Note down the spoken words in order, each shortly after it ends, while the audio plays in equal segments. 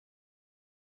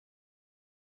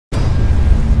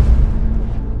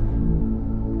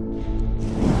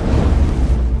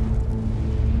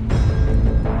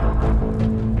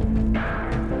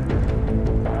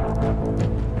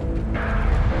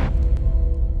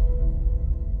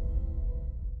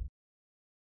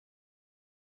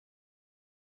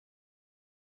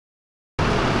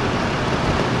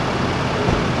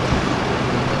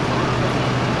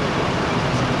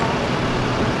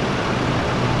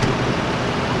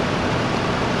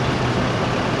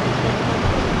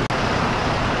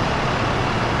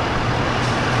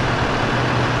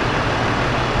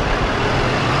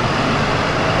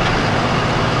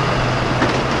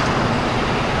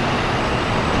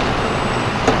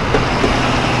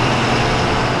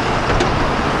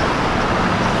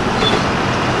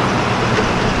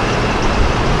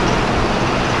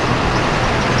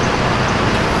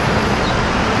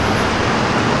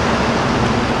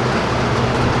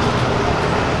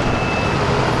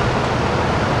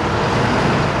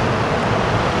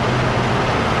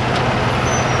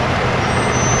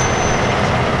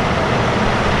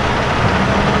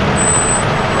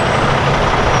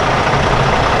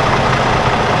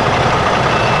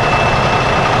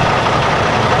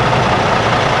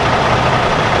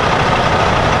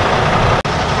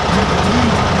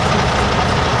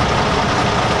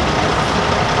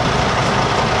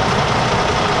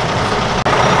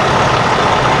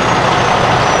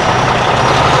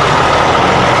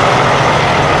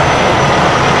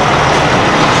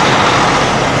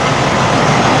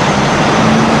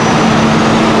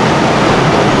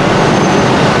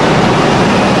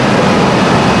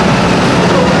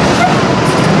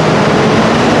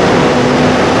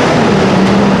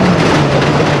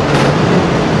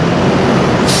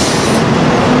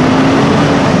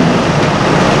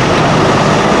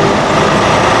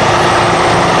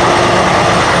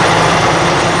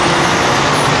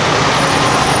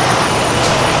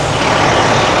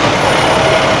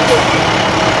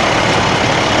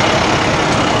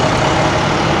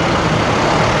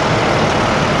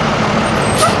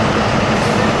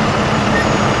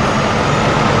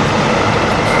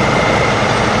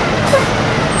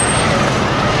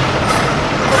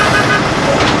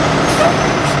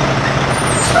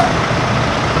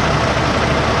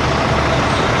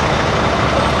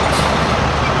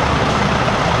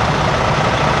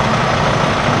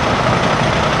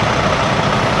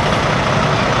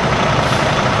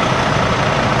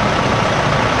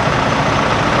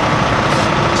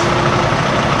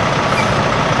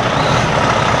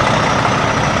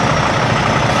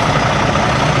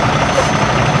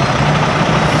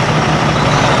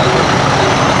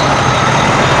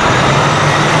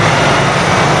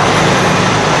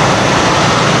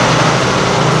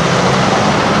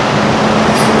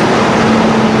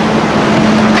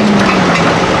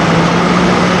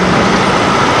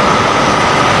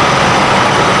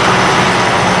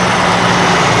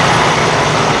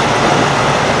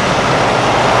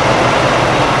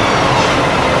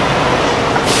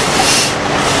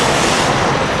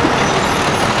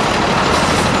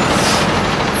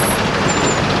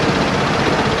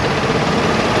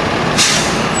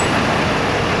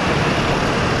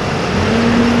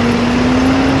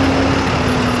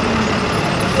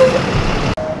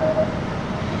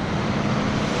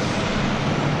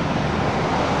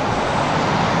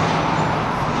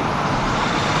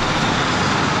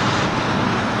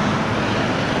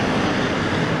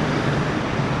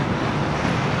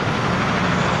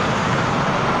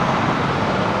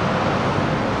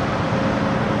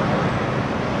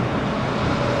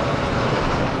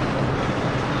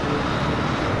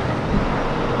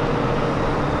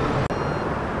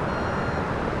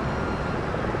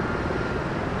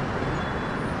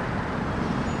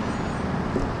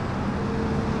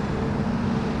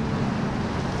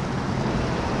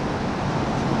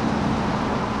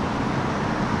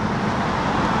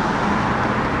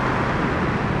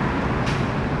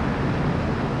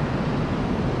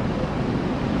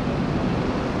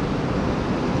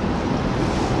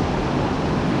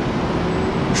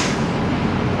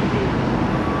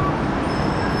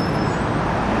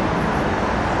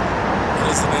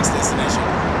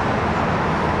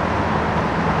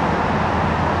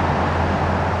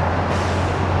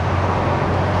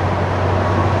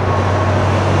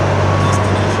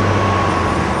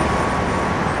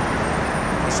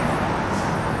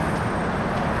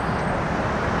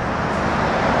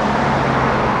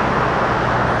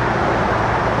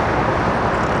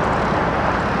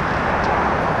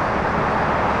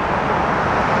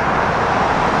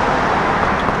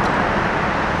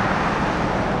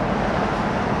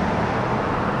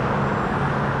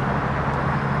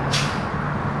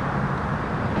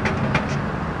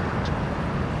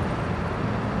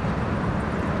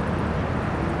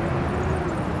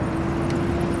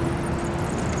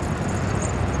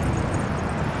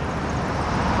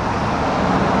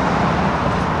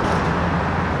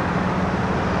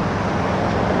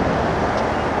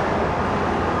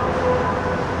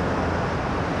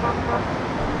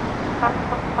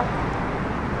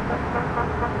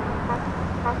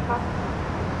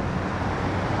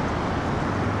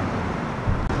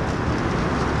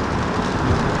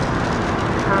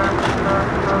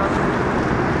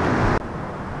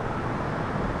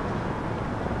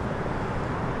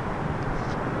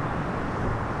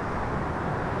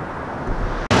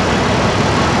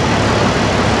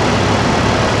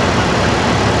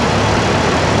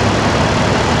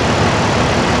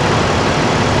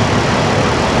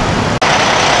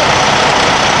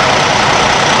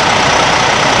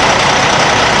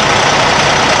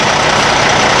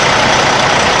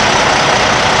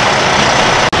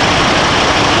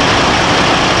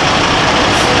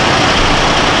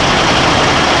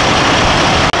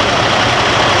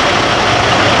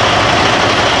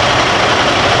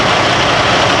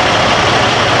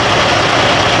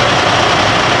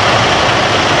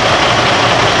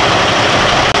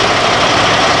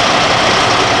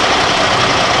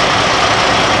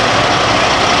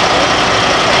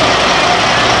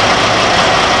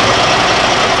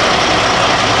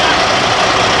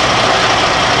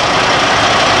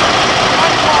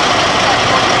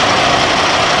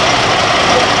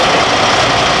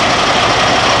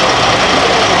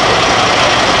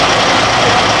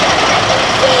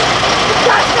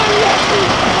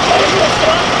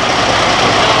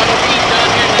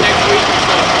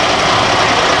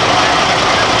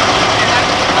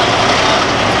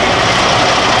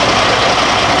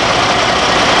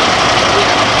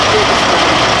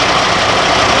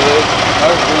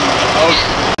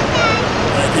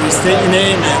state your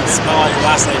name and spell out your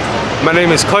last name. My name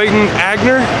is Clayton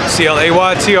Agner,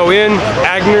 C-L-A-Y-T-O-N,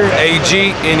 Agner,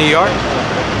 A-G-N-E-R.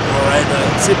 All right,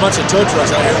 see a bunch of tow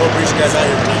trucks out here. What brings you guys out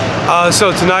here tonight?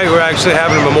 So tonight we're actually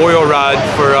having a memorial ride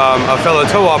for a fellow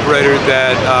tow operator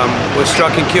that was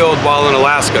struck and killed while in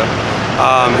Alaska.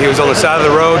 He was on the side of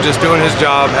the road just doing his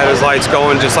job, had his lights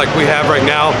going just like we have right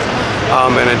now,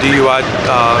 and a DUI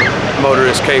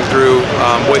motorist came through,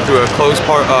 went through a closed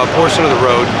portion of the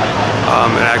road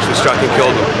and actually struck and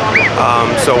killed him.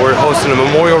 So we're hosting a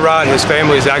memorial ride. His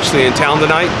family is actually in town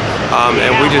tonight,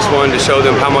 and we just wanted to show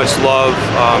them how much love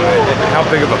and how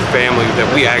big of a family that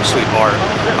we actually are.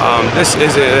 This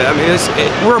isn't, I mean,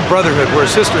 we're a brotherhood, we're a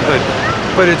sisterhood,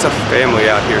 but it's a family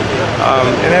out here.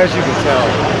 And as you can tell,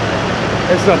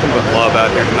 it's nothing but love out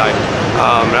here tonight.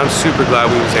 And I'm super glad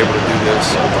we was able to do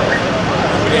this.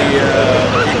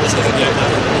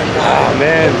 Oh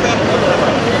man,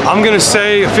 I'm gonna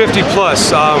say 50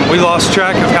 plus. We lost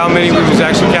track of how many we was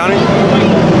actually counting.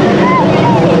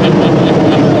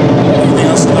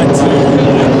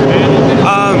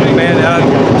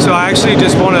 So I actually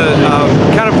just want to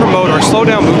kind of promote our slow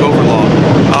down, move over law.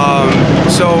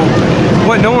 So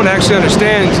what no one actually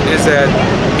understands is that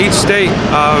each state,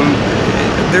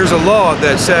 there's a law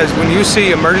that says when you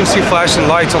see emergency flashing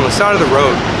lights on the side of the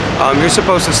road, you're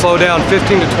supposed to slow down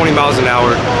 15 to 20 miles an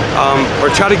hour or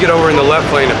try to get over in the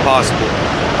left lane if possible.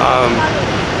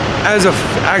 As an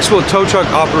actual tow truck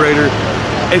operator,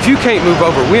 if you can't move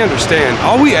over, we understand.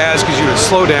 All we ask is you to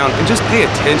slow down and just pay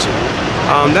attention.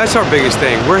 That's our biggest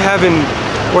thing. We're having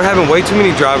way too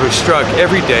many drivers struck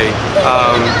every day.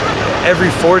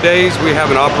 Every 4 days we have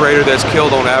an operator that's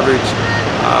killed on average.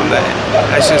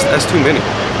 That's too many.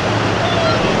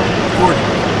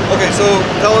 Okay, so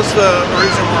tell us the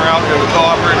reason we're out here, the tow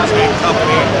operator's name,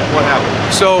 company, what happened?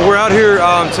 So we're out here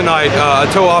tonight. A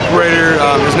tow operator,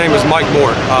 his name is Mike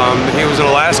Moore. He was an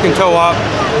Alaskan tow op,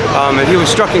 and he was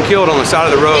struck and killed on the side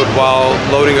of the road while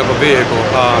loading up a vehicle.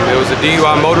 It was a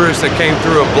DUI motorist that came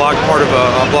through a blocked part of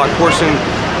a blocked portion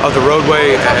of the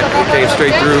roadway. It came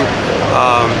straight through.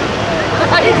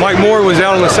 Mike Moore was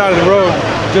out on the side of the road,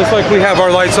 just like we have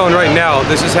our lights on right now.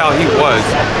 This is how he was.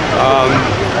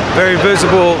 Very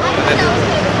visible.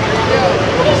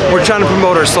 We're trying to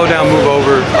promote our slow down, move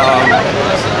over.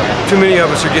 Too many of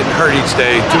us are getting hurt each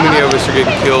day. Too many of us are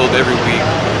getting killed every week.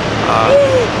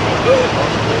 Do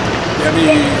you have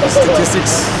any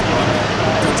statistics?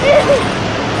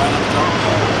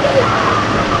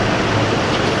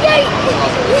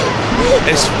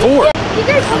 It's 4.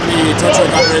 How many tow truck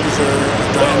operators are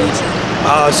dying each year?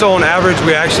 So on average,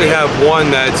 we actually have one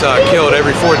that's killed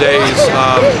every 4 days.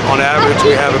 On average,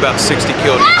 we have about 60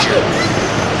 killed each year.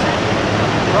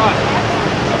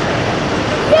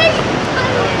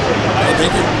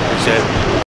 Thank you. Appreciate it.